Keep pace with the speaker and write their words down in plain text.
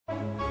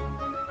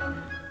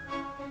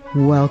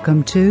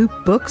Welcome to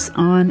Books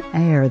on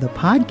Air, the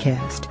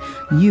podcast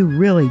you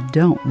really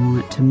don't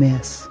want to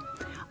miss.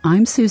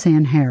 I'm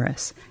Suzanne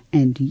Harris,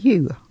 and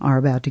you are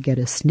about to get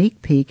a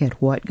sneak peek at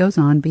what goes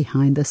on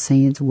behind the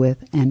scenes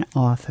with an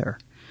author.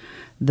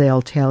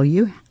 They'll tell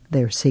you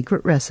their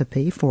secret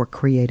recipe for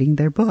creating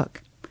their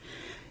book.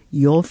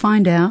 You'll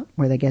find out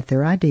where they get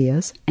their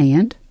ideas,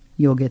 and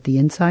you'll get the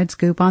inside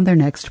scoop on their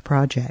next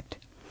project.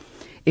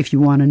 If you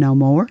want to know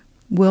more,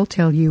 we'll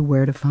tell you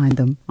where to find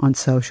them on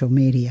social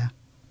media.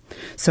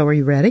 So are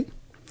you ready?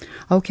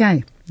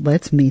 Okay,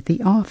 let's meet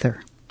the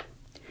author.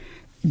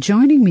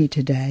 Joining me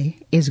today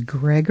is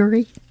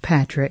Gregory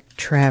Patrick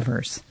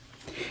Travers,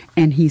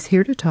 and he's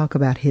here to talk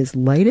about his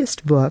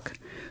latest book,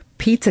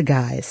 Pizza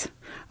Guys,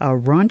 a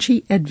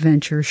raunchy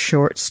adventure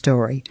short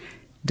story,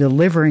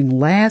 delivering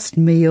last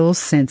meals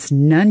since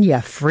none ya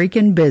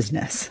freaking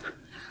business.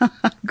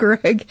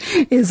 Greg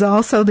is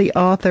also the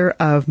author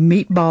of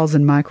Meatballs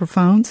and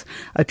Microphones,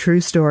 a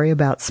true story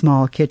about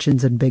small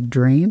kitchens and big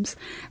dreams,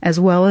 as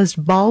well as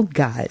Bald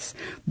Guys,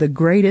 the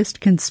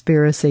greatest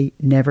conspiracy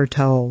never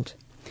told.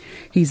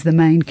 He's the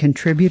main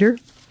contributor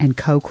and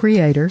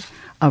co-creator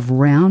of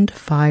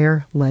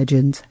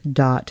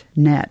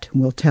RoundFireLegends.net.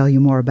 We'll tell you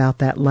more about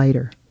that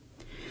later.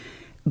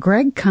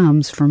 Greg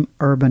comes from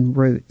urban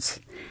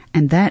roots,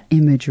 and that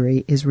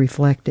imagery is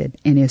reflected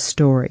in his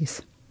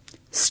stories.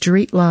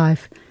 Street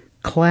life,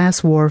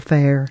 class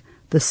warfare,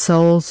 the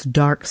soul's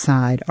dark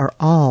side are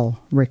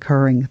all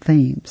recurring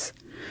themes.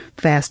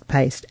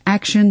 Fast-paced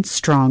action,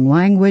 strong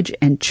language,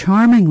 and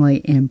charmingly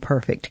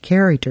imperfect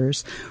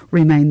characters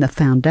remain the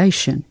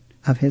foundation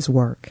of his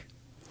work.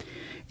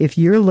 If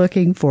you're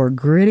looking for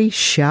gritty,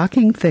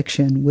 shocking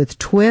fiction with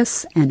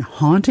twists and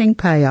haunting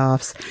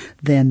payoffs,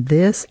 then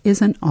this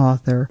is an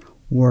author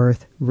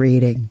worth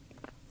reading.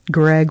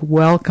 Greg,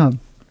 welcome.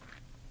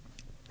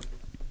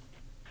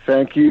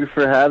 Thank you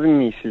for having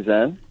me,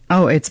 Suzanne.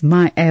 Oh, it's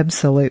my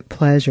absolute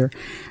pleasure.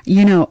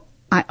 You know,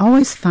 I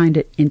always find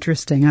it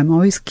interesting. I'm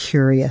always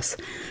curious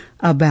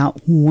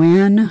about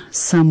when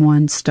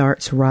someone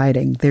starts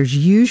writing. There's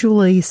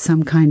usually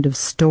some kind of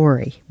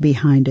story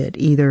behind it.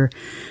 Either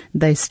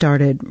they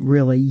started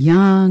really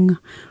young,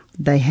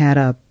 they had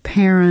a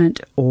parent,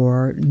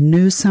 or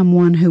knew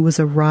someone who was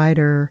a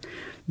writer.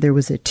 There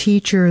was a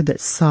teacher that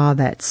saw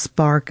that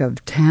spark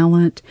of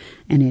talent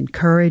and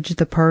encouraged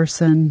the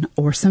person,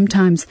 or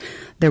sometimes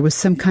there was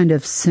some kind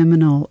of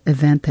seminal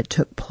event that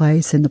took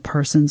place in the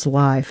person's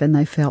life and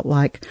they felt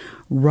like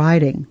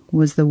writing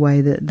was the way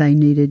that they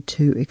needed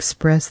to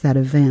express that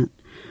event.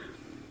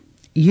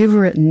 You've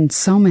written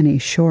so many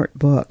short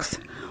books.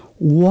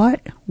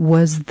 What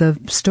was the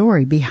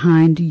story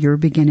behind your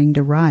beginning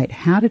to write?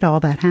 How did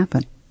all that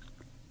happen?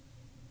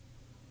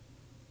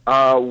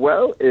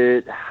 Well,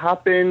 it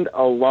happened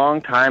a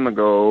long time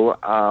ago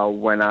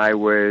when I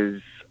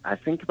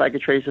think if I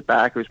could trace it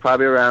back, it was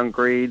probably around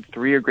grade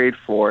 3 or grade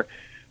 4.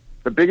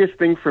 The biggest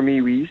thing for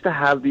me, we used to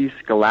have these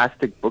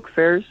scholastic book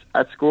fairs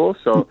at school,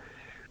 so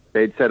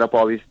they'd set up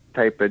all these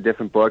type of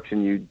different books,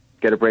 and you'd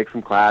get a break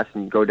from class,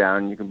 and you'd go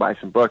down and you can buy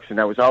some books, and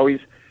that was always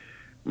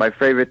my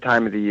favorite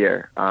time of the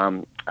year.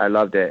 I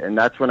loved it, and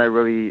that's when I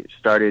really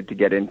started to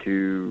get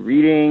into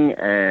reading,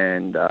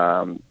 and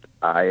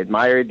I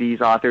admired these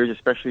authors,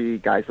 especially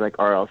guys like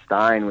R.L.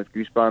 Stine with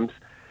Goosebumps.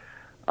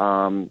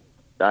 I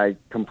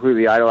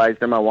completely idolized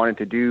them. I wanted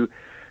to do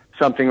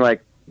something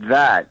like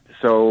that.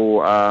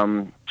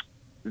 So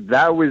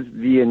that was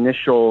the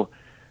initial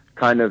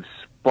kind of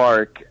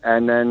spark.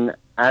 And then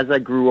as I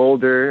grew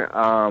older,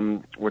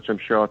 which I'm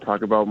sure I'll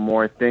talk about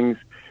more things,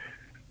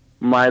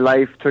 my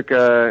life took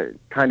a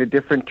kind of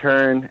different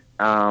turn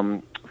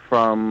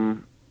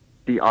from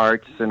the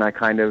arts, and I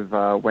kind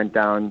of went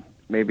down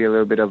maybe a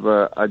little bit of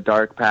a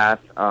dark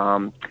path.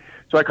 So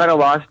I kind of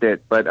lost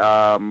it. But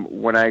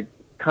when I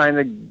kind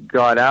of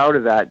got out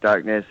of that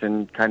darkness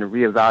and kind of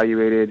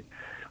reevaluated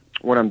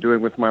what I'm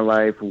doing with my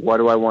life, what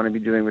do I want to be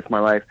doing with my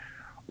life,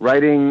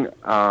 writing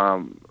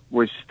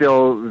was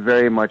still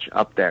very much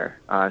up there.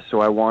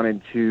 So I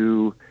wanted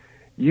to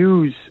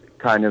use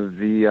kind of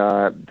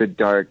the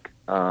dark,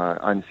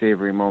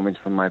 unsavory moments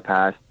from my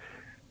past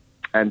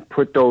and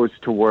put those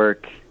to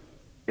work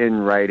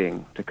in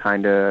writing to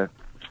kind of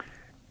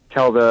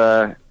tell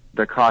the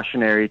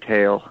cautionary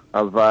tale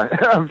of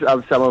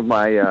some of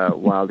my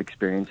wild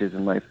experiences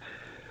in life.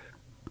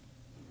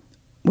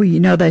 Well, you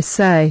know, they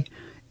say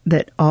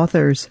that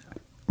authors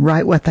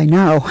write what they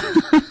know.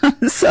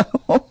 So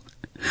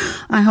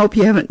I hope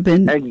you haven't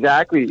been...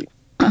 Exactly.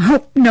 I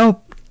hope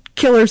no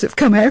killers have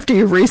come after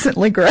you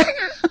recently, Greg.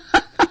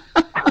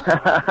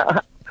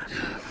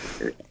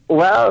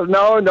 Well,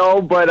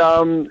 no, but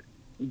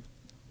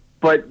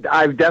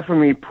I've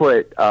definitely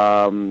put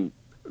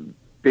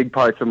big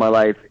parts of my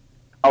life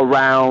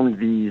around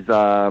these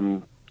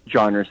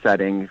genre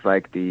settings,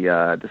 like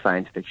the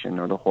science fiction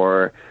or the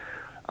horror,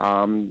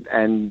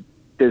 and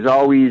there's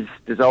always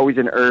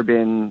an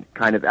urban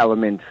kind of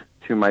element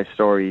to my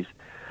stories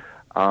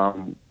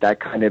that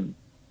kind of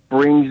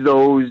brings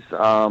those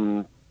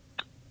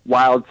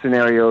wild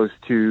scenarios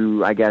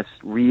to, I guess,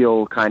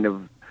 real kind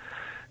of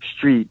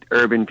street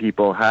urban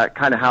people,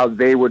 kind of how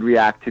they would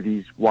react to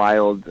these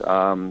wild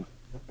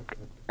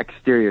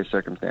exterior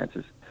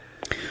circumstances.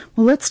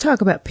 Well, let's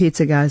talk about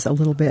Pizza Guys a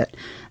little bit.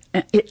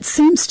 It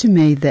seems to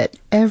me that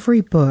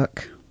every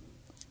book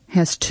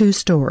has two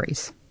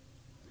stories.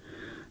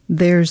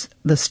 There's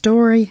the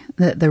story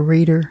that the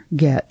reader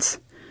gets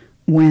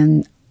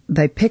when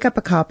they pick up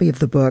a copy of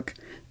the book,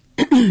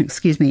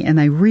 excuse me, and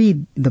they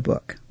read the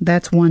book.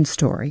 That's one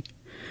story.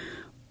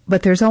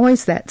 But there's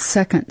always that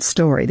second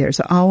story.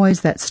 There's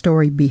always that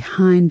story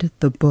behind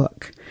the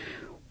book.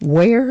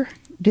 Where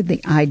did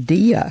the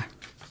idea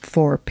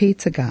for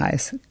Pizza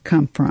Guys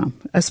come from?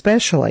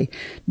 Especially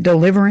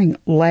delivering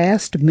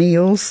last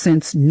meals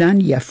since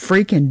none ya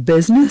freaking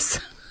business?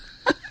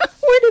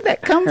 Where did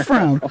that come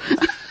from?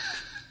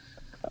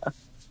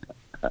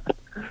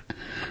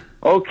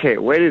 Okay,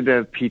 where did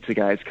the Pizza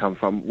Guys come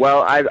from?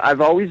 Well,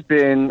 I've always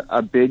been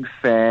a big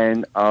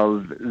fan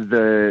of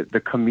the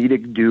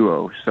comedic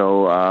duo.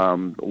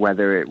 So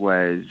whether it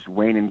was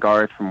Wayne and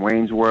Garth from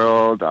Wayne's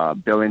World,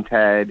 Bill and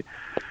Ted,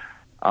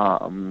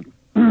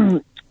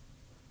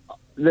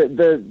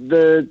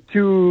 the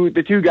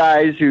two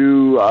guys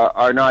who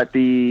are not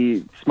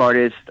the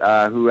smartest,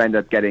 who end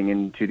up getting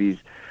into these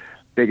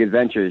big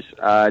adventures.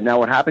 Now,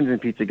 what happens in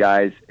Pizza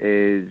Guys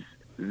is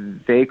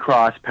they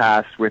cross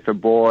paths with a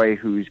boy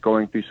who's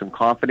going through some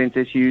confidence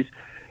issues,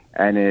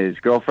 and his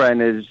girlfriend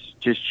has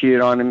just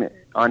cheated on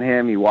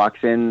him. He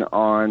walks in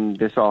on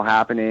this all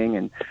happening,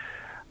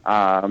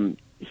 and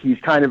he's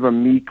kind of a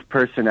meek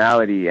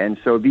personality. And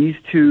so these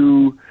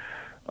two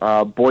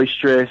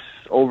boisterous,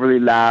 overly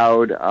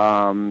loud,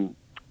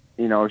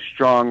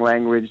 strong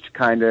language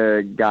kind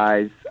of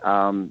guys,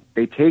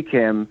 they take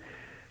him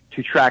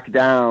to track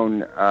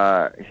down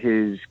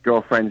his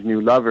girlfriend's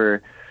new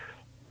lover,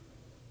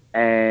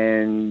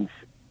 and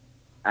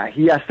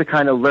he has to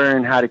kind of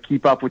learn how to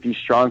keep up with these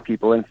strong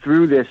people. And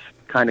through this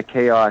kind of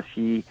chaos,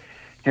 he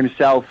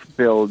himself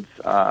builds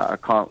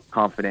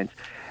confidence.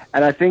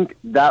 And I think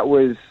that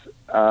was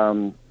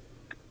kind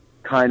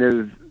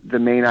of the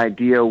main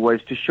idea,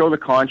 was to show the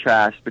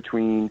contrast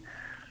between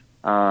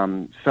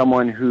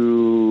someone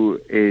who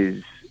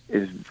is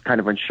kind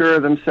of unsure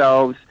of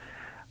themselves,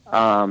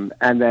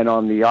 and then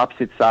on the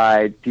opposite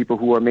side, people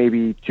who are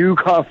maybe too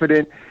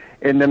confident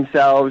in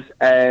themselves,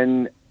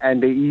 and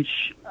they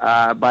each,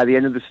 by the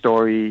end of the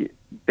story,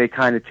 they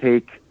kind of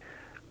take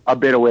a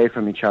bit away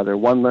from each other.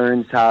 One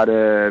learns how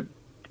to,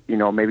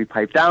 maybe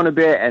pipe down a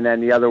bit, and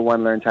then the other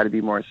one learns how to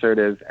be more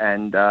assertive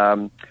and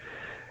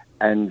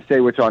say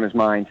what's on his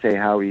mind, say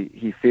how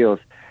he feels.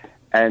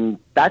 And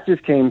that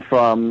just came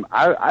from,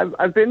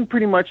 I've been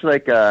pretty much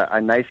like a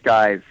nice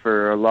guy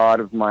for a lot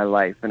of my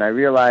life, and I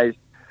realized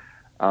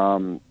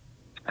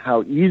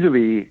how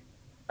easily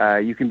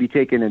you can be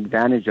taken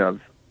advantage of,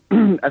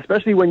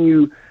 especially when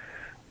you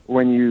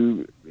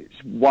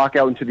walk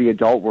out into the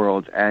adult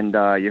world and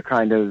you're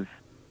kind of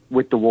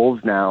with the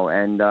wolves now,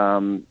 and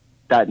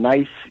that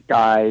nice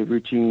guy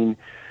routine,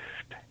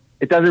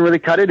 it doesn't really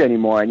cut it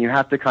anymore, and you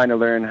have to kind of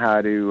learn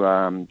how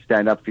to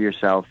stand up for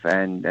yourself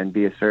and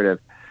be assertive.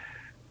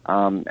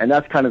 And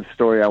that's kind of the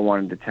story I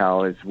wanted to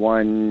tell, is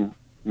one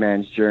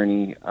man's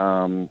journey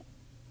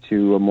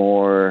to a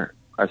more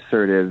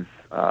assertive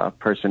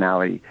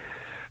personality.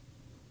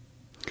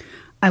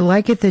 I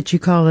like it that you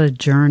call it a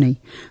journey,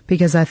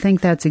 because I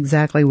think that's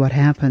exactly what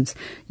happens.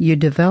 You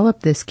develop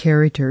this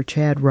character,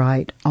 Chad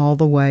Wright, all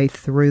the way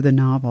through the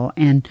novel,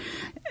 and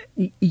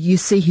you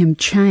see him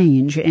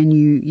change, and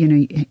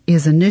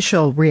his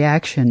initial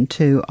reaction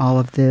to all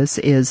of this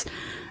is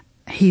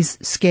he's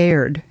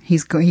scared. He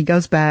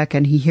goes back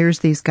and he hears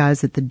these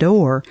guys at the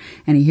door,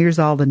 and he hears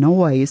all the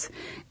noise,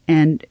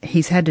 and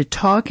he's had to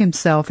talk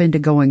himself into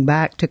going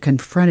back to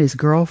confront his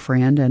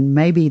girlfriend and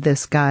maybe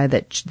this guy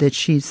that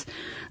she's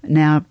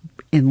now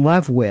in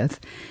love with.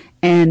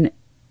 And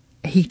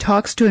he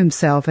talks to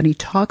himself, and he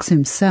talks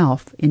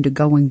himself into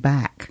going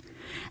back.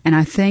 And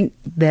I think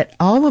that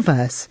all of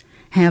us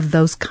have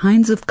those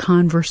kinds of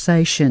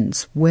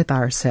conversations with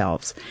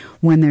ourselves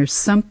when there's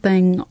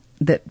something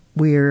that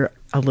we're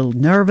a little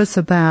nervous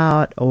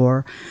about,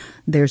 or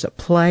there's a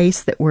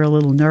place that we're a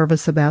little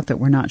nervous about that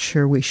we're not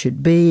sure we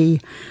should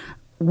be.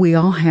 We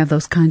all have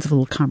those kinds of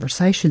little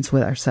conversations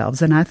with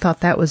ourselves, and I thought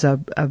that was a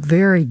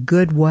very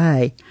good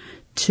way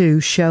to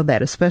show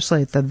that,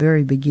 especially at the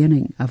very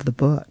beginning of the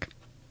book.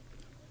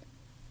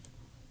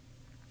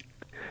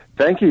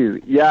 Thank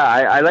you. Yeah,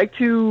 I like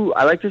to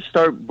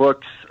start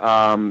books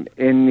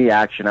in the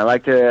action. I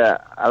like to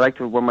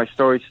when my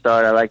stories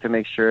start, I like to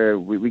make sure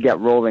we get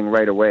rolling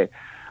right away,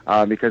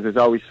 because there's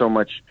always so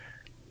much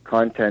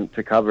content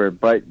to cover.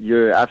 But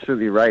you're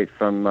absolutely right.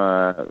 From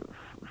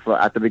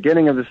at the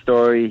beginning of the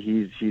story,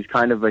 he's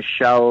kind of a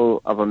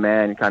shell of a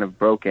man, kind of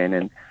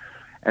broken,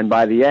 and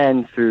by the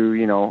end,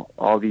 through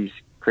all these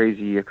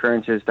crazy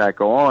occurrences that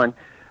go on,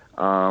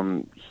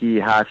 he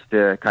has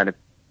to kind of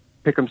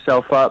pick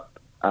himself up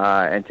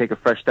and take a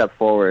fresh step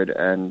forward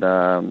and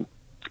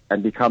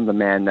become the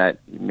man that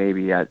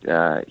maybe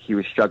he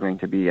was struggling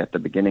to be at the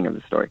beginning of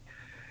the story.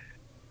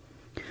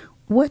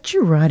 What's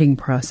your writing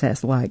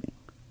process like?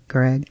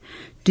 Greg.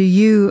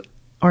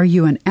 Are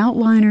you an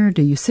outliner?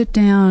 Do you sit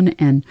down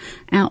and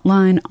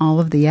outline all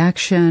of the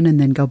action and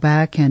then go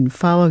back and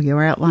follow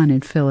your outline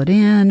and fill it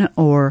in?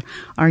 Or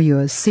are you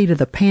a seat of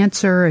the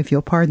pantser, if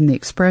you'll pardon the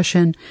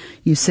expression?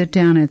 You sit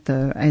down at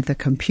the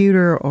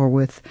computer, or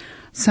with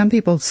some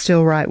people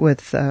still write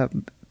with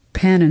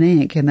pen and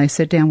ink, and they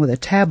sit down with a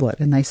tablet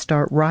and they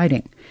start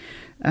writing.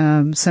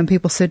 Some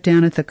people sit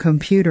down at the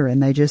computer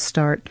and they just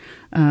start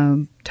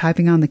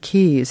typing on the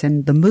keys,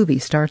 and the movie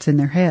starts in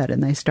their head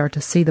and they start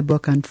to see the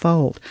book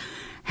unfold.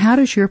 How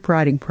does your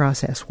writing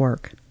process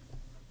work?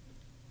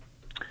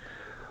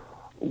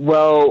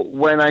 Well,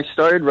 when I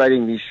started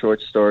writing these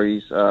short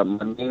stories, my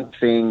main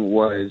thing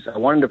was I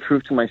wanted to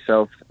prove to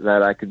myself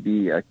that I could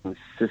be a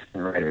consistent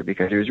writer,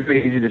 because it was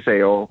really easy to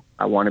say, oh,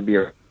 I want to be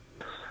a...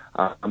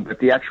 but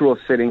the actual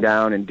sitting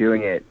down and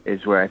doing it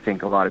is where I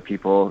think a lot of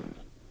people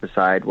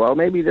decide, well,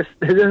 maybe this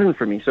isn't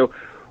for me. So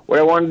what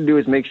I wanted to do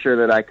is make sure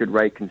that I could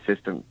write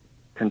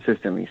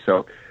consistently.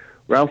 So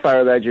Round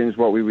Fire Legends,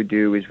 what we would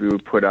do is we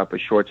would put up a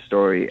short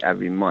story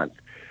every month.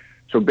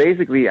 So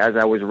basically, as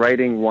I was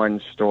writing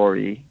one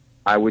story,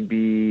 I would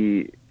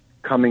be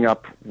coming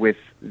up with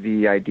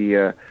the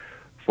idea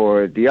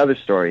for the other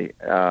story.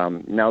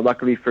 Now,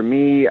 luckily for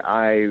me,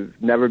 I've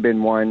never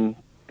been one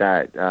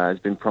that has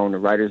been prone to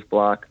writer's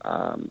block.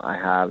 I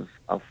have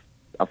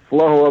a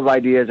flow of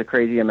ideas, a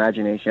crazy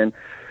imagination.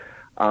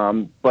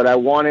 But I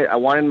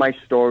wanted my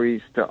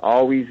stories to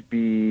always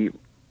be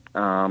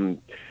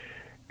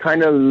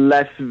kind of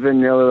less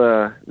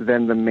vanilla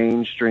than the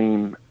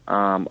mainstream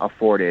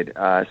afforded.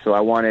 So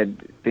I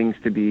wanted things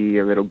to be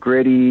a little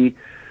gritty,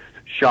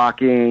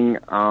 shocking.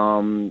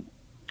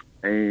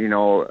 You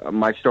know,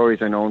 my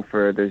stories are known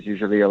for there's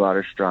usually a lot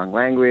of strong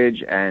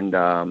language and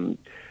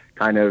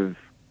kind of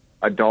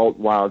adult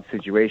wild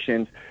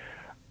situations.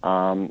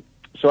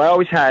 So I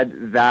always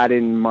had that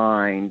in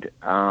mind.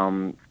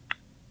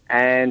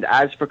 And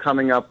as for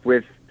coming up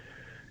with,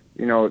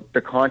 you know,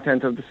 the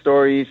content of the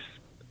stories,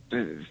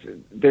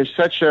 there's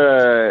such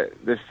a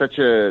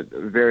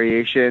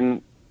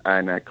variation,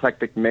 an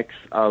eclectic mix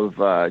of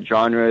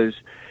genres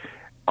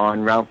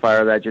on Round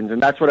Fire Legends,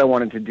 and that's what I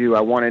wanted to do.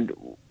 I wanted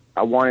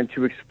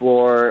to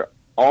explore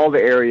all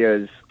the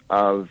areas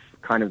of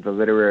kind of the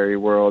literary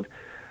world,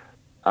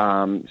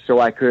 so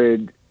I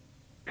could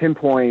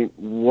pinpoint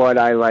what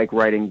I like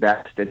writing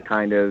best and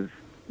kind of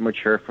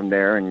mature from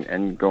there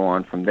and go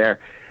on from there.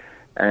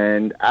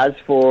 And as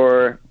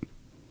for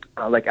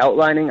like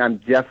outlining, I'm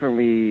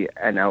definitely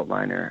an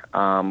outliner.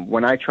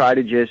 When I try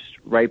to just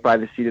write by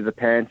the seat of the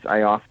pants,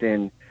 I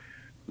often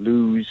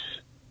lose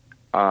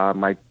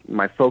my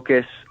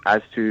focus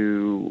as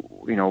to,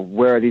 you know,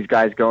 where are these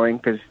guys going?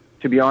 Because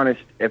to be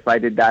honest, if I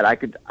did that, I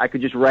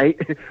could just write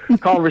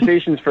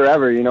conversations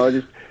forever. You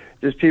know,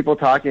 just people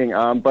talking.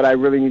 But I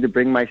really need to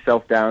bring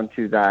myself down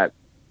to that,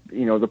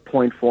 you know, the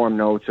point form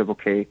notes of,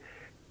 okay,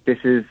 this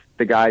is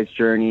the guy's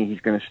journey. He's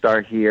going to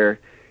start here.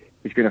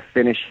 He's going to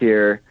finish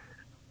here.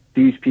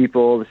 These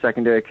people, the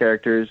secondary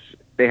characters,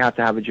 they have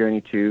to have a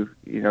journey too.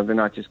 You know, they're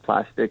not just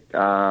plastic,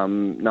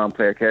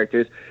 non-player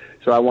characters.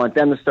 So I want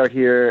them to start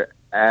here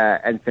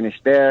and finish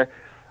there.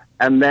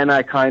 And then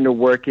I kind of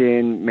work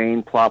in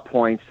main plot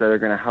points that are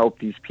going to help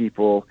these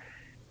people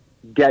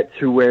get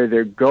to where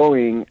they're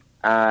going.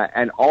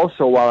 And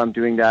also while I'm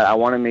doing that, I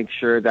want to make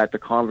sure that the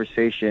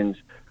conversations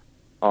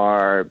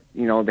are,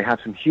 you know, they have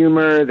some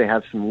humor, they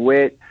have some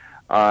wit,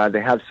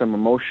 they have some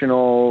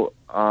emotional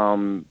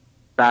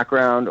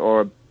background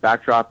or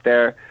backdrop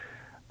there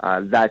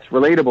that's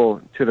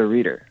relatable to the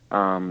reader,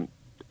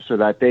 so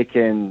that they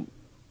can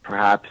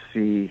perhaps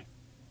see,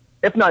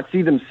 if not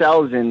see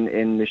themselves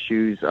in the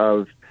shoes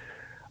of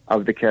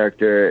the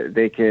character,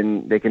 they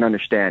can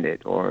understand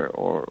it,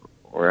 or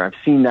I've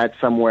seen that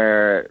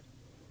somewhere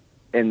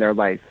in their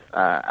life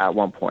at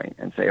one point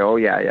and say, oh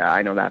yeah,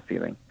 I know that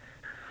feeling.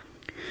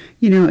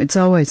 You know, it's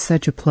always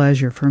such a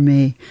pleasure for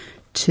me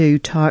to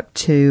talk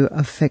to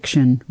a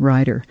fiction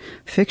writer.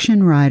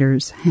 Fiction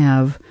writers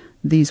have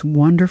these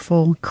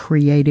wonderful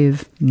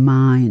creative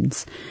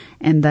minds,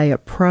 and they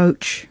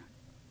approach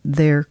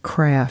their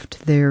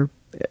craft, their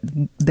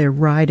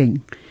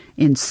writing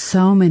in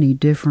so many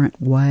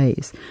different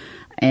ways.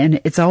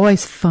 And it's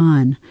always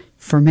fun,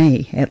 for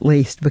me at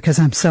least, because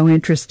I'm so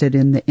interested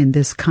in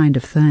this kind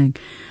of thing.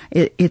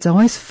 It's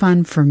always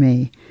fun for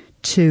me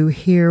to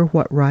hear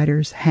what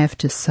writers have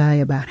to say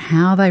about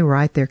how they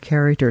write their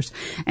characters.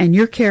 And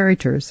your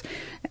characters,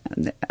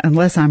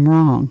 unless I'm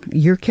wrong,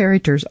 your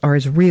characters are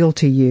as real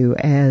to you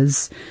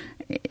as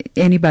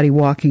anybody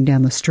walking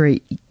down the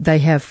street. They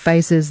have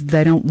faces.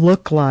 They don't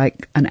look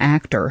like an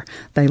actor.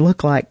 They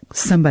look like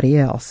somebody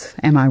else.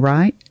 Am I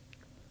right?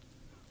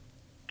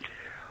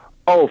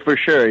 Oh, for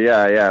sure.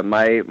 Yeah.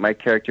 My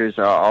characters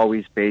are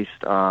always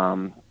based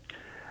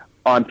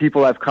on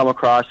people I've come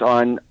across,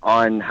 on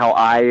how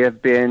I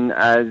have been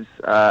as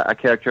a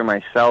character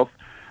myself.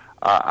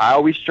 I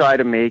always try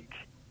to make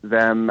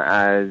them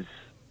as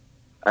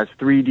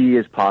 3D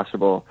as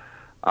possible,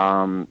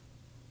 and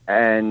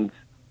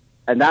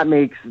that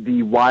makes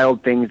the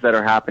wild things that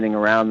are happening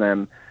around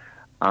them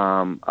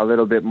a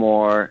little bit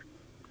more.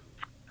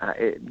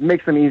 It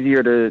makes them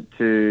easier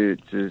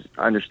to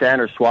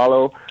understand or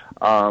swallow,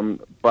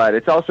 but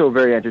it's also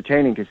very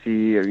entertaining to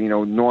see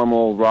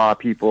normal raw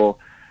people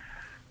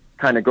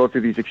kind of go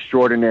through these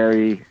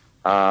extraordinary,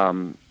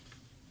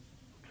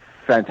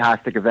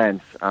 fantastic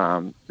events.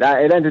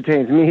 That it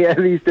entertains me, at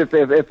least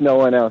if no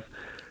one else.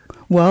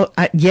 Well,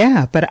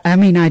 yeah, but I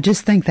mean, I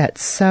just think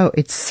it's so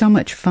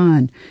much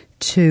fun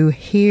to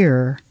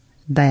hear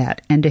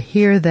that, and to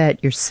hear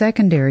that your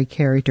secondary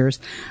characters,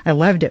 I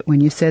loved it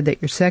when you said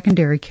that your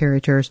secondary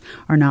characters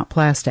are not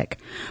plastic,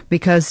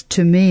 because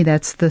to me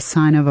that's the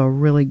sign of a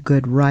really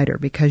good writer,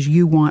 because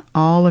you want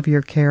all of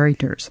your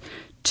characters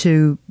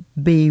to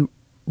be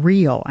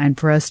real and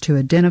for us to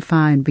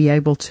identify and be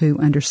able to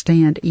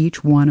understand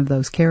each one of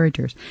those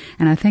characters,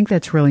 and I think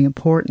that's really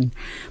important.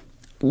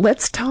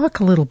 Let's talk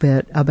a little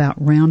bit about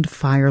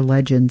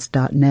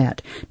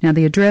roundfirelegends.net. Now,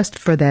 the address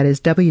for that is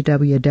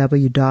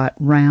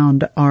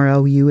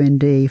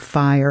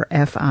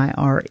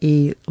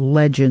www.roundfirelegends,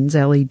 Legends,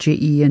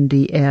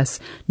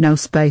 no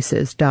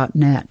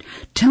spaces.net.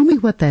 Tell me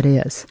what that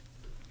is.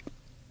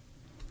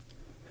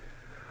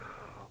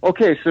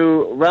 Okay,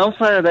 so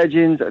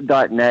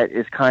roundfirelegends.net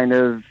is kind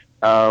of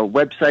a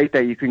website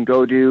that you can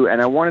go to,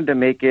 and I wanted to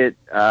make it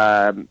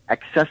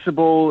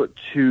accessible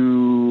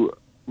to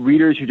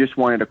readers who just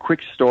wanted a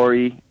quick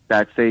story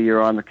that, say,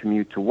 you're on the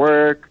commute to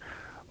work,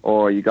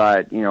 or you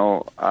got,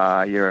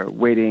 you're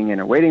waiting in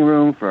a waiting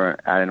room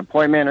at an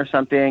appointment or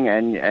something,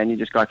 and you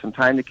just got some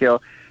time to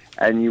kill,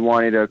 and you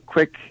wanted a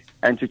quick,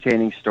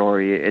 entertaining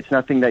story. It's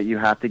nothing that you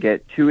have to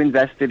get too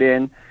invested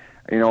in.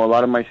 A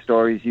lot of my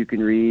stories you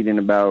can read in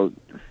about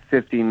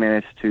 15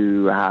 minutes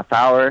to a half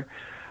hour,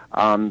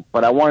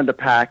 but I wanted to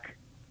pack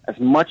as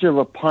much of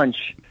a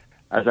punch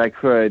as I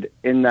could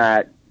in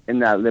that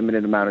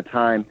limited amount of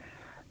time.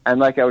 And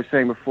like I was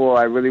saying before,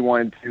 I really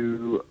wanted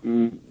to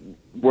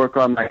work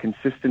on my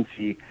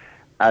consistency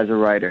as a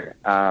writer,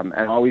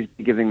 and always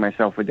be giving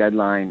myself a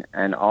deadline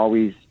and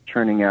always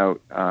churning out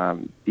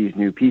these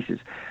new pieces.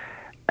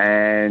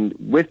 And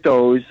with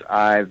those,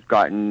 I've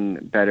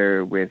gotten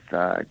better with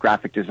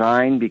graphic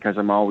design, because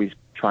I'm always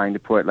trying to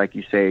put, like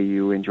you say,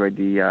 you enjoyed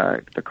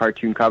the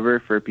cartoon cover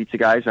for Pizza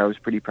Guys. I was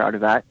pretty proud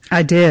of that.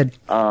 I did.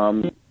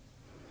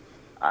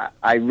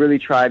 I really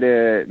try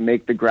to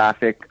make the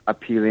graphic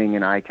appealing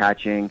and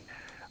eye-catching,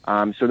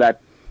 so that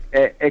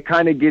it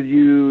kind of gives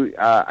you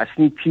a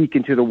sneak peek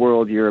into the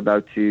world you're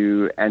about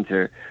to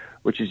enter,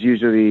 which is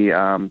usually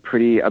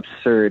pretty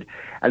absurd.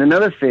 And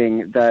another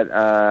thing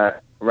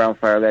that Round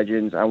Fire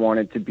Legends I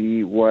wanted to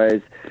be was,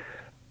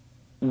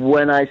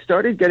 when I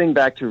started getting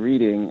back to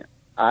reading,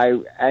 I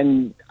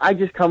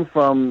just come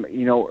from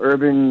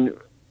urban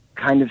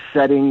kind of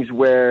settings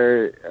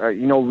where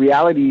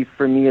reality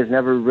for me has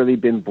never really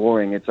been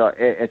boring.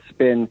 It's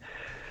been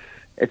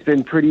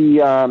pretty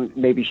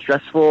maybe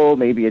stressful,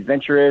 maybe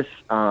adventurous,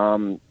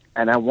 and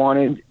I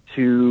wanted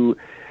to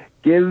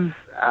give.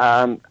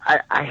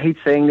 I hate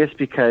saying this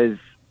because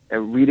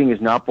reading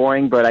is not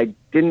boring, but I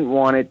didn't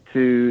want it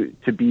to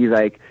be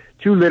like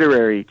too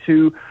literary.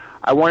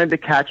 I wanted to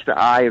catch the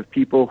eye of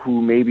people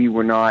who maybe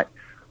were not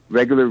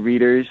regular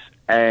readers,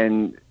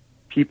 and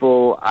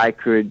people I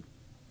could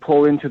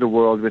pull into the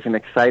world with an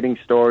exciting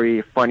story,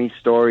 a funny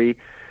story.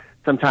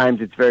 Sometimes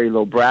it's very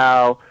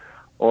lowbrow,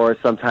 or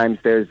sometimes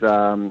there's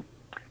a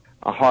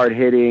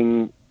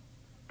hard-hitting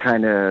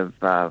kind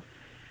of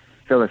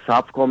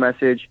philosophical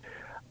message.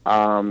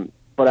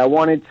 But I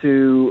wanted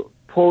to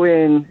pull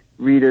in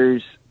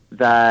readers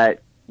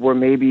that were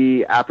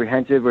maybe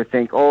apprehensive or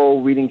think,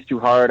 oh, reading's too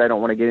hard, I don't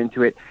want to get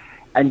into it,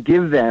 and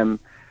give them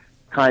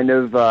kind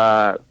of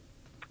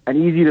an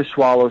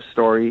easy-to-swallow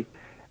story,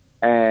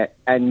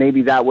 and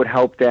maybe that would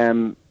help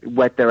them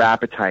whet their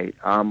appetite.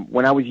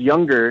 When I was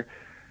younger,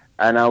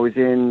 and I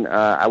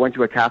went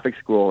to a Catholic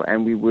school,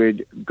 and we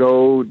would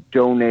go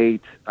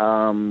donate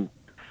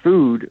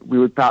food. We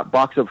would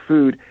box up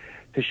food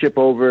to ship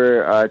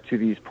over to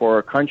these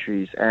poorer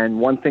countries. And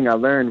one thing I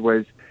learned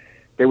was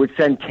they would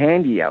send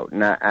candy out,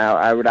 and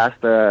I would ask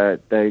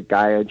the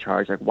guy in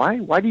charge, like,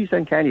 why do you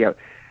send candy out?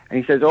 And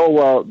he says, oh,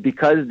 well,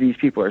 because these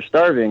people are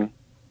starving.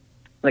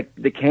 Like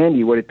the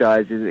candy, what it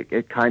does is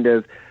it kind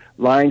of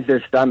lines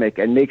their stomach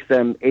and makes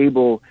them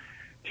able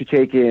to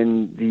take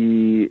in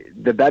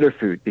the better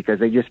food, because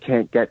they just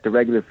can't get the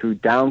regular food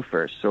down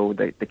first. So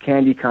the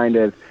candy kind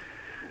of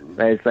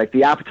is like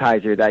the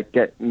appetizer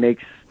that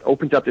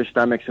opens up their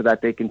stomach so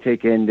that they can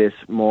take in this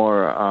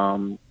more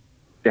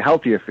the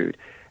healthier food.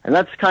 And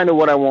that's kind of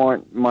what I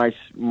want my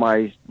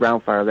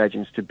Roundfire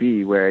Legends to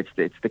be, where it's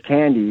the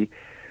candy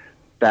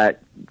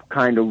that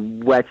kind of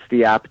whets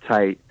the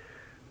appetite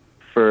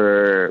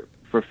for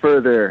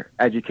further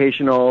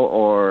educational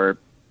or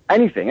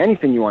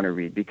anything you want to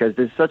read, because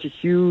there's such a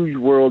huge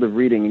world of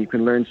reading, and you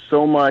can learn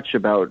so much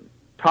about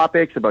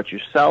topics, about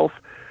yourself,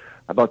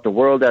 about the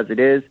world as it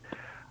is.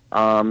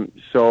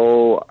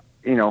 So,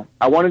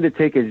 I wanted to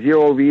take a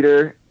zero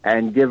reader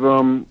and give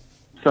them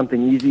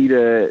something easy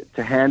to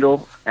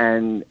handle,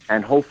 and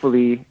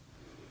hopefully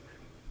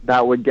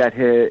that would get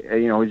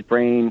his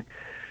brain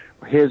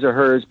his or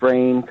her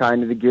brain,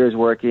 kind of the gears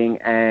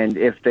working, and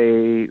if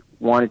they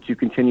wanted to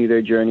continue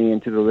their journey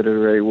into the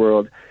literary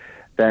world,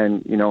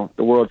 then,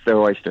 the world's their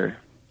oyster.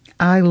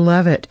 I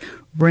love it.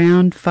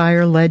 Round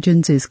Fire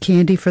Legends is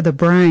candy for the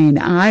brain.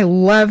 I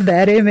love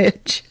that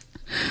image.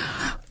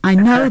 I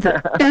know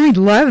that. I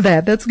love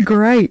that. That's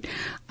great.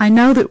 I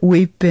know that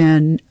we've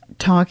been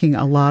talking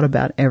a lot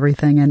about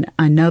everything, and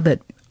I know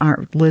that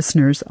our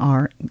listeners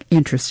are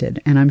interested,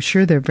 and I'm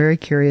sure they're very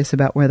curious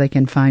about where they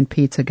can find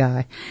Pizza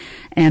Guy.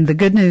 And the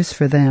good news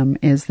for them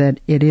is that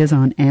it is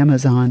on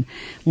Amazon.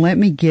 Let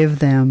me give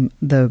them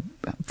the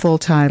full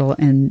title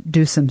and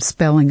do some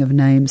spelling of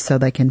names so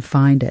they can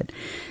find it.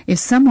 If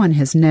someone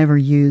has never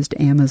used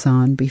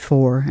Amazon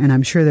before, and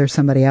I'm sure there's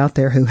somebody out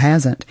there who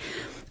hasn't,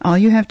 all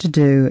you have to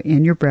do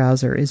in your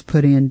browser is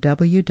put in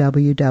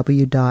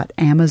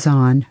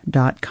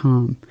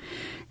www.amazon.com.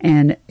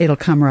 And it'll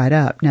come right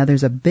up. Now,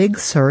 there's a big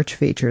search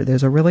feature.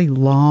 There's a really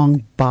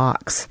long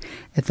box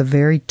at the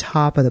very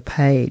top of the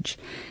page.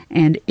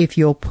 And if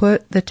you'll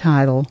put the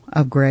title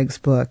of Greg's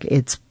book,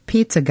 it's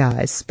Pizza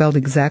Guys, spelled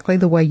exactly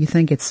the way you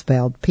think it's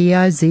spelled,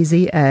 Pizza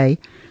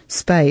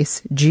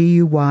space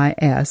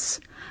Guys,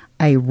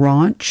 a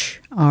raunch,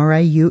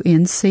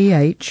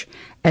 Raunch,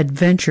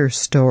 adventure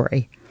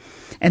story.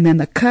 And then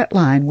the cut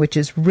line, which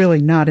is really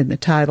not in the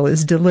title,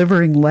 is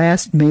delivering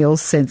last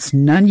meals since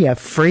none ya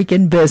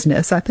freaking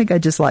business. I think I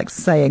just like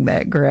saying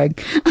that,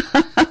 Greg.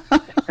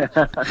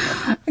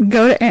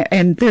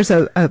 And there's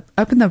a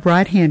up in the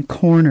right-hand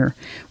corner,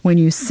 when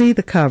you see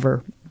the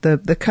cover,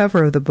 the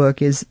cover of the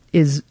book is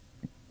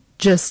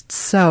just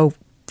so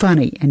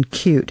funny and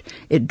cute.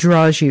 It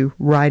draws you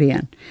right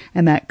in.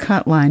 And that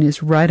cut line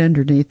is right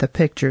underneath the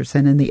pictures.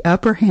 And in the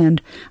upper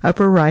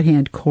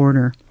right-hand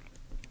corner,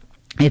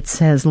 it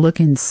says, look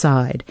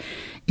inside.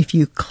 If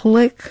you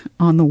click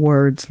on the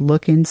words,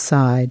 look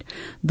inside,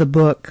 the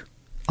book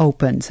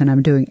opens, and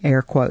I'm doing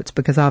air quotes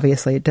because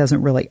obviously it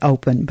doesn't really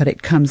open, but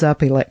it comes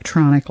up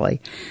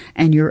electronically,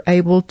 and you're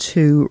able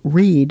to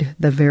read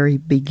the very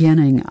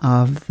beginning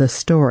of the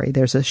story.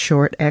 There's a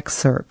short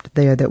excerpt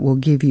there that will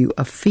give you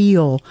a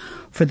feel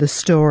for the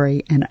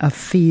story and a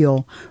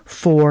feel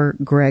for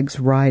Greg's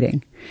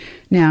writing.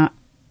 Now,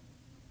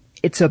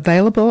 it's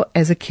available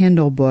as a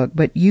Kindle book,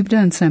 but you've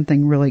done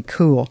something really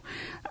cool.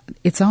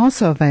 It's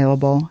also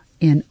available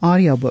in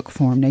audiobook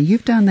form. Now,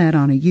 you've done that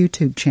on a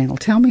YouTube channel.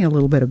 Tell me a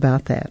little bit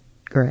about that,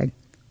 Greg.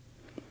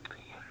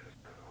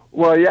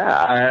 Well,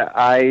 yeah,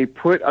 I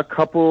put a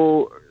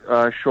couple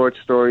short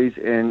stories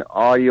in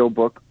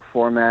audiobook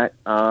format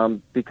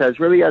because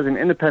really as an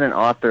independent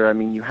author, I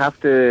mean, you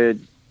have to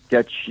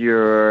get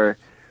your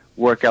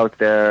work out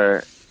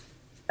there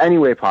any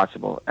way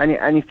possible,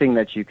 anything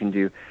that you can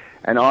do.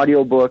 And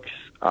audiobooks,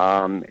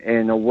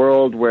 in a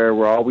world where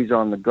we're always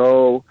on the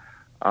go,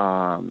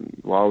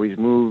 we're always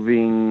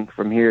moving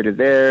from here to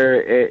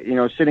there,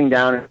 sitting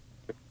down,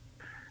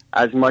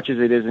 as much as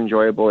it is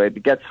enjoyable,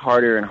 it gets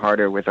harder and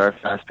harder with our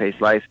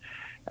fast-paced life.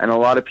 And a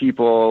lot of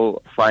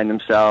people find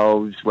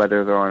themselves,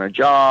 whether they're on a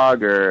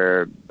jog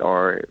or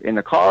in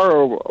the car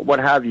or what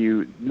have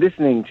you,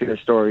 listening to the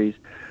stories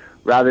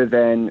rather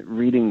than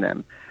reading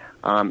them.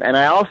 And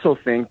I also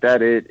think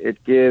that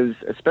it gives,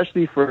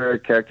 especially for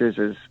characters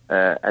as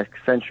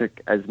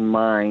eccentric as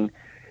mine,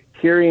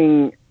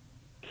 hearing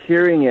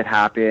it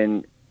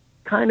happen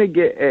kind of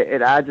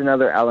it adds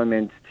another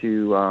element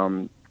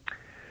to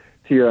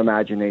your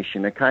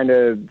imagination. It kind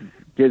of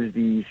gives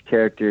these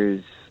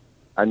characters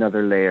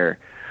another layer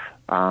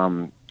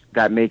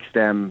that makes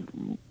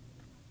them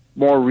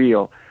more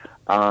real.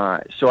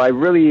 So I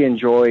really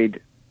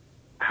enjoyed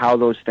how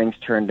those things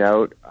turned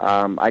out.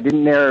 I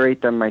didn't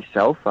narrate them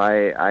myself.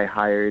 I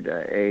hired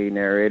a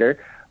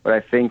narrator, but I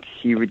think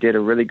he did a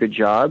really good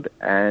job,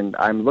 and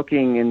I'm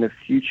looking in the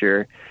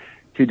future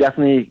to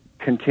definitely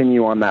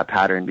continue on that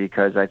pattern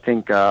because I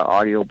think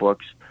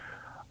audiobooks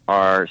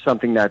are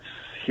something that's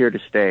here to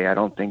stay. I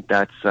don't think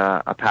that's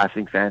a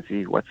passing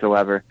fancy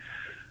whatsoever.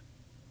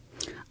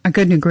 I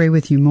couldn't agree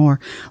with you more.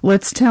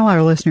 Let's tell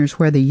our listeners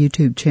where the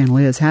YouTube channel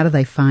is. How do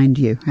they find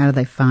you? How do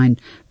they find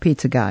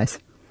Pizza Guys?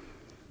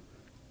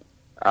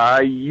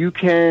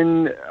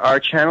 Our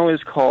channel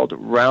is called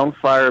Round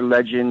Fire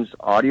Legends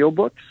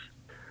Audiobooks.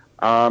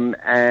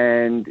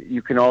 And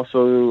you can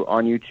also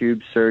on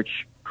YouTube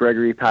search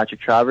Gregory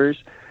Patrick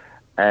Travers,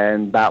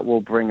 and that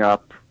will bring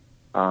up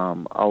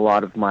a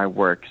lot of my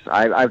works.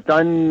 I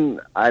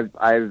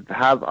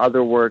have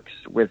other works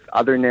with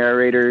other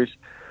narrators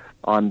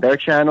on their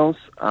channels,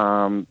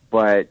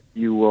 but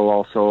you will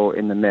also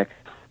in the mix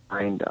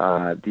find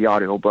the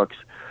audiobooks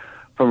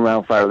from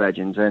Round Fire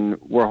Legends, and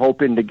we're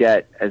hoping to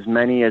get as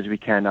many as we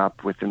can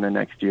up within the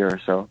next year or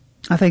so.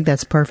 I think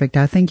that's perfect.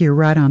 I think you're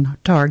right on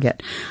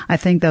target. I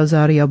think those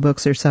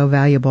audiobooks are so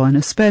valuable, and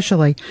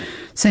especially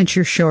since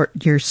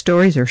your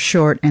stories are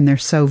short and they're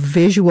so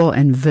visual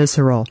and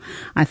visceral,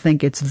 I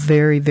think it's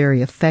very,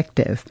 very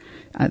effective.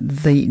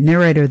 The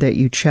narrator that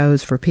you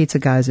chose for Pizza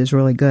Guys is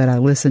really good. I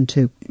listened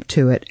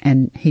to it,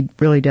 and he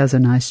really does a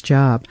nice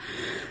job.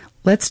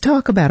 Let's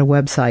talk about a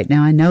website.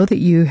 Now, I know that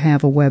you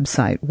have a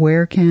website.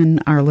 Where can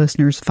our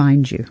listeners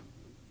find you?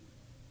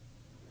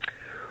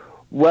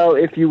 Well,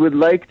 if you would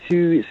like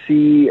to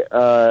see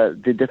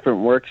the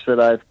different works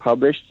that I've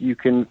published, you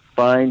can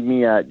find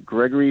me at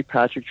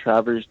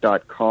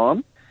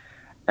GregoryPatrickTravers.com,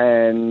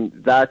 and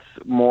that's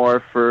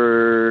more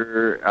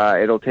for,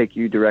 it'll take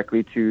you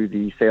directly to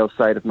the sales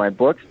site of my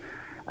books.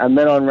 And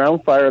then on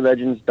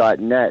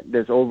RoundFireLegends.net,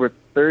 there's over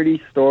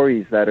 30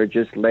 stories that are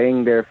just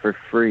laying there for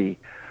free.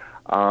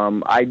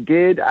 I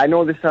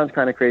know this sounds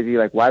kind of crazy,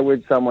 like why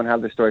would someone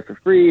have the story for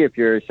free if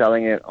you're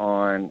selling it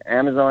on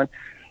Amazon?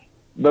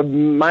 But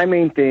my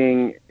main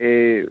thing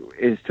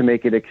is to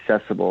make it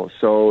accessible.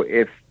 So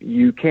if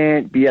you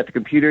can't be at the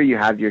computer, you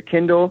have your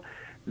Kindle,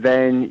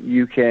 then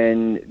you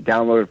can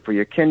download it for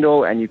your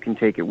Kindle and you can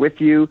take it with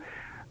you.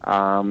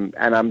 And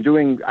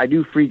I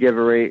do free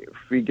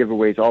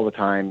giveaways all the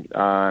time.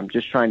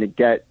 Just trying to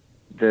get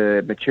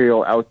the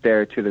material out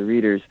there to the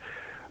readers.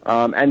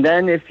 And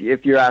then if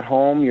you're at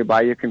home, you're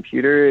by your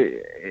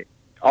computer,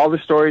 all the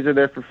stories are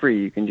there for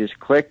free. You can just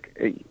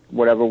click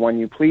whatever one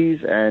you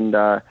please, and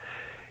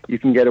you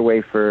can get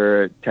away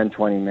for 10,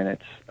 20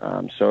 minutes.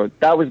 So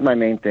that was my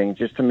main thing,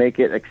 just to make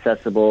it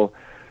accessible.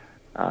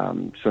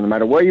 So no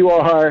matter where you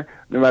are,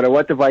 no matter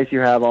what device you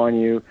have on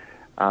you,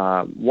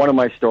 one of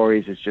my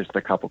stories is just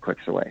a couple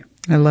clicks away.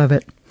 I love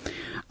it.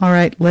 All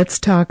right, let's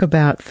talk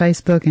about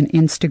Facebook and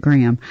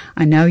Instagram.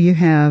 I know you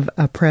have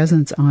a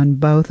presence on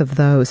both of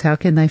those. How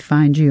can they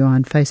find you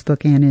on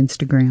Facebook and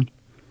Instagram?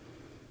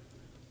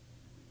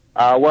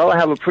 Well, I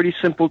have a pretty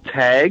simple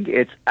tag.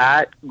 It's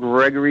at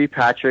Gregory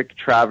Patrick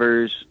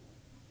Travers.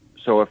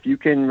 So if you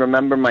can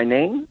remember my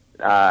name,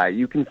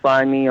 you can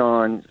find me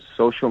on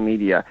social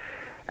media.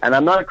 And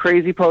I'm not a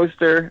crazy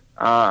poster.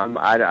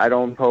 I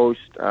don't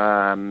post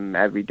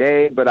every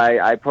day, but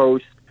I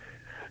post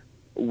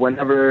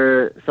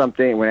whenever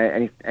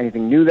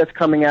anything new that's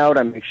coming out.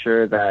 I make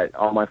sure that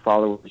all my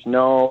followers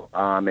know.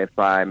 I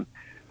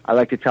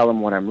like to tell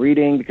them what I'm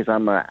reading because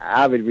I'm an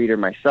avid reader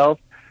myself.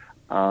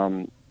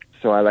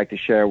 So I like to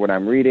share what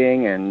I'm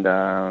reading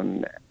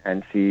and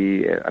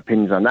see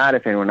opinions on that,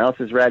 if anyone else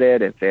has read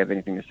it, if they have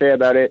anything to say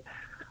about it.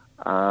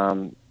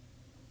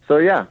 So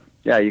yeah,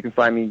 you can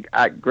find me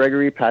at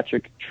Gregory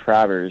Patrick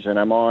Travers, and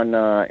I'm on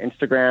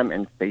Instagram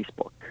and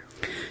Facebook.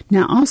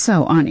 Now,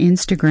 also on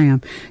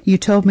Instagram, you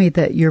told me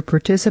that you're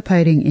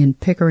participating in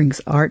Pickering's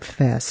Art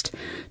Fest.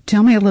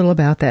 Tell me a little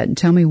about that, and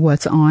tell me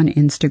what's on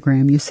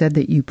Instagram. You said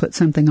that you put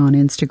something on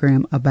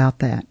Instagram about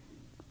that.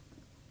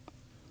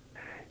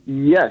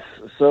 Yes.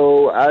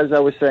 So as I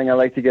was saying, I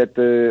like to get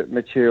the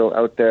material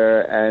out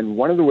there, and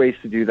one of the ways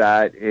to do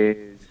that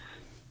is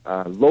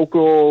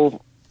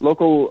local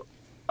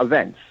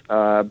events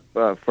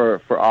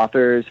for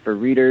authors, for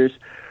readers.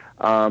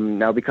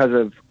 Now, because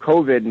of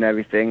COVID and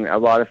everything, a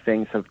lot of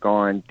things have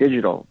gone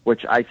digital,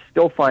 which I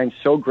still find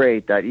so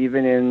great that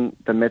even in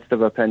the midst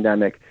of a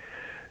pandemic,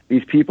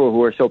 these people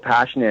who are so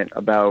passionate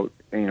about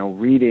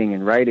reading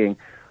and writing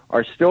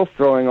are still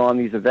throwing on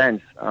these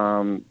events.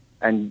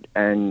 And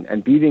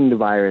beating the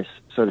virus,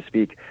 so to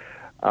speak.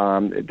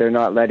 They're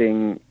not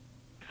letting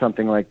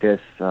something like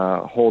this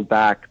hold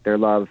back their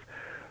love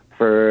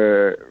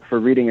for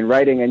reading and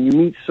writing. And you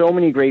meet so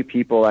many great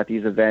people at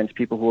these events,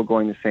 people who are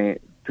going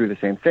through the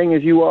same thing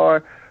as you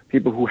are,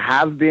 people who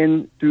have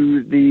been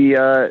through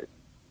the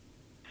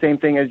same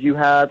thing as you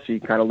have, so you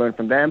kind of learn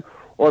from them,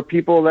 or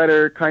people that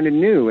are kind of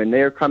new and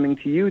they're coming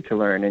to you to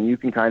learn, and you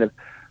can kind of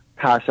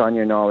pass on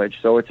your knowledge.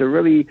 So it's a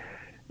really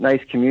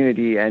nice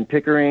community. And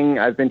Pickering,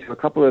 I've been to a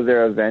couple of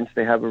their events.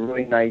 They have a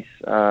really nice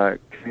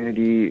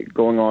community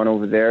going on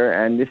over there,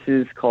 and this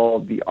is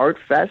called the Art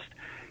Fest.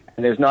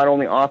 And there's not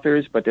only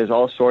authors, but there's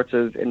all sorts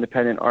of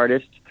independent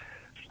artists,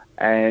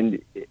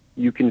 and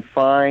you can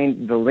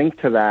find the link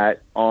to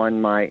that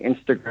on my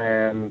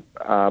Instagram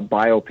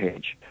bio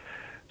page.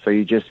 So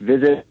you just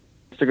visit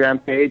the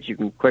Instagram page, you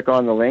can click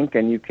on the link,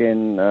 and you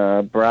can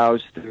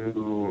browse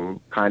through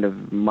kind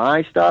of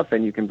my stuff,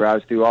 and you can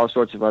browse through all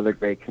sorts of other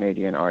great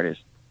Canadian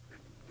artists.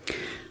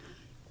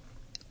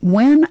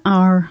 When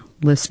our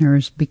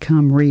listeners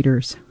become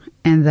readers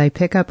and they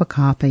pick up a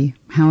copy,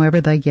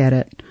 however they get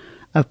it,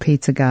 of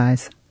Pizza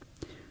Guys,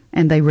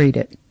 and they read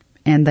it,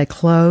 and they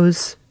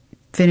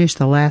finish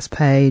the last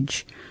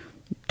page,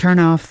 turn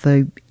off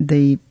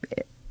the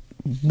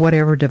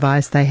whatever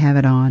device they have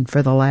it on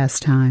for the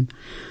last time,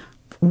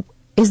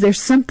 is there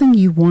something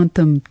you want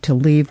them to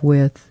leave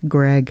with,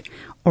 Greg,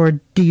 or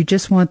do you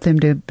just want them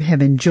to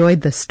have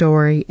enjoyed the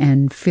story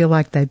and feel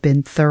like they've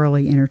been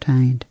thoroughly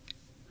entertained?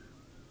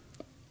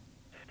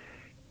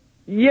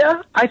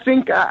 Yeah, I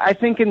think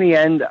in the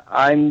end,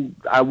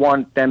 I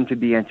want them to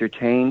be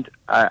entertained.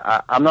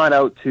 I'm not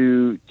out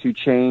to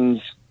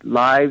change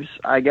lives,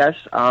 I guess.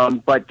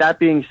 But that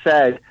being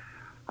said,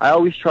 I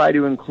always try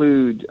to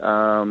include,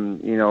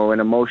 an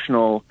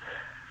emotional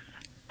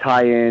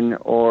tie-in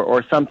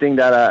or something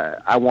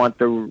that I want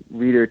the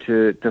reader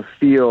to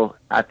feel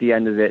at the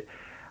end of it.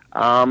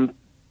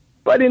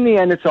 But in the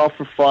end, it's all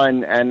for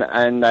fun,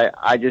 and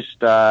I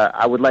just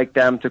I would like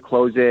them to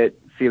close it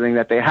feeling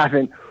that they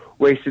haven't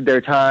wasted their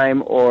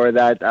time, or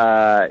that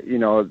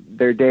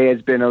their day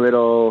has been a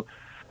little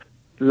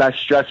less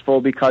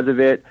stressful because of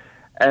it.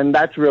 And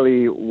that's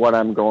really what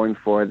I'm going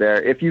for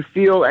there. If you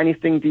feel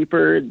anything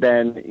deeper,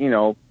 then,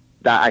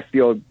 that I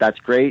feel that's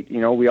great.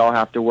 We all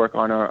have to work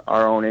on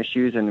our own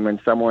issues. And when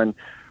someone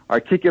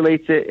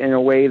articulates it in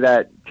a way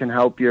that can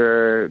help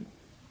your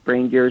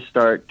brain gears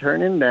start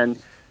turning, then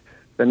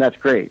that's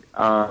great.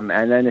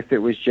 And then if it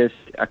was just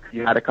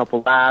you had a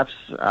couple laughs,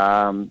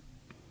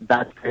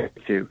 that's great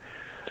too.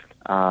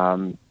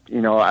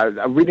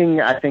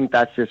 Reading, I think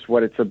that's just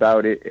what it's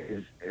about.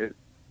 It's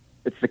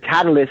the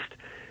catalyst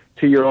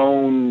to your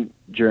own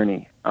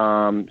journey.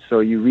 So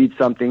you read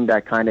something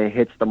that kind of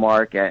hits the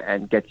mark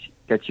and gets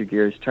your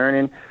gears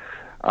turning,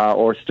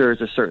 or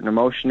stirs a certain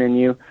emotion in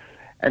you.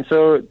 And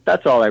so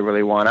that's all I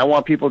really want. I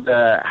want people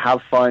to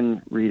have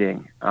fun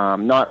reading,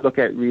 not look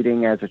at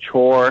reading as a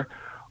chore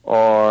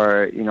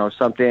or,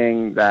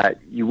 something that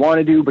you want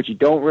to do but you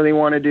don't really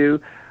want to do.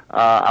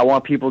 I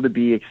want people to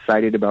be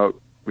excited about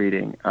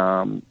reading.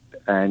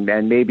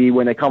 And maybe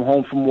when they come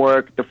home from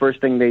work, the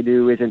first thing they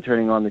do isn't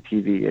turning on the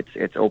TV.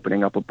 It's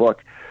opening up a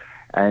book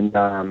and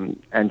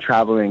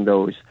traveling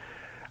those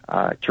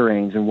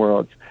terrains and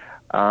worlds.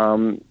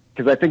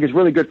 Because I think it's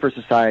really good for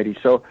society.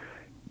 So,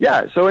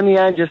 yeah. So in the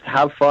end, just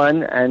have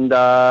fun, and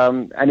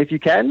if you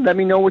can, let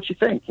me know what you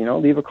think.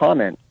 Leave a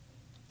comment.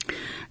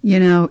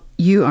 You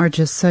are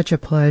just such a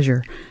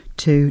pleasure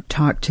to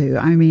talk to.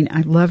 I mean,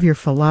 I love your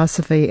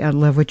philosophy. I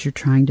love what you're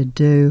trying to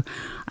do.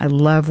 I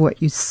love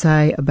what you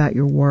say about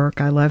your work.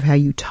 I love how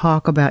you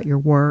talk about your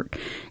work.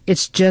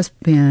 It's just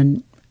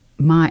been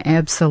my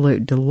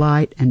absolute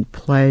delight and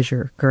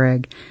pleasure,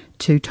 Greg,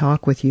 to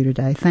talk with you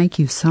today. Thank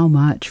you so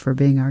much for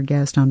being our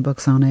guest on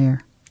Books on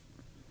Air.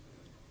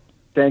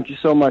 Thank you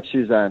so much,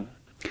 Suzanne.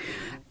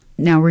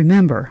 Now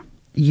remember,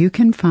 you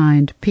can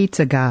find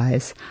Pizza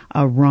Guys,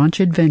 a raunch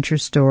adventure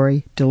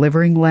story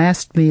delivering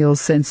last meals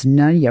since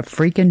none of your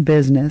freaking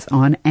business,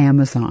 on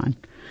Amazon.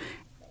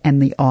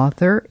 And the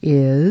author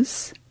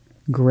is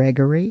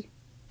Gregory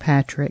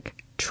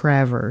Patrick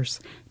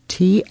Travers,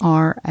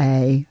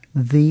 Travers.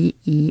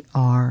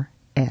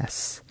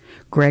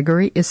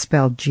 Gregory is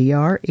spelled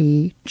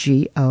Gregory.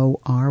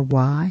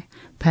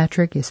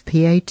 Patrick is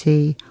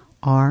Patrick.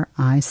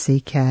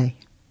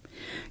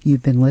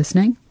 You've been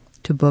listening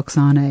to Books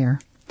on Air.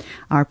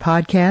 Our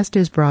podcast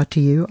is brought to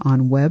you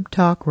on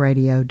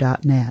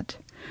webtalkradio.net.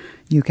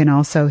 You can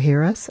also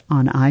hear us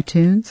on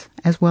iTunes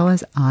as well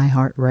as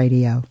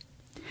iHeartRadio.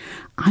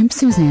 I'm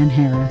Suzanne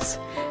Harris,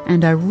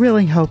 and I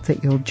really hope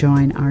that you'll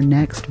join our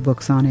next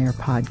Books on Air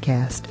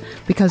podcast,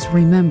 because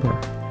remember,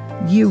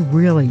 you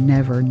really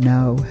never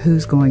know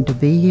who's going to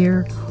be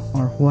here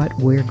or what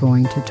we're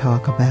going to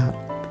talk about.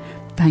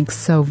 Thanks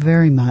so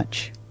very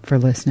much for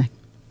listening.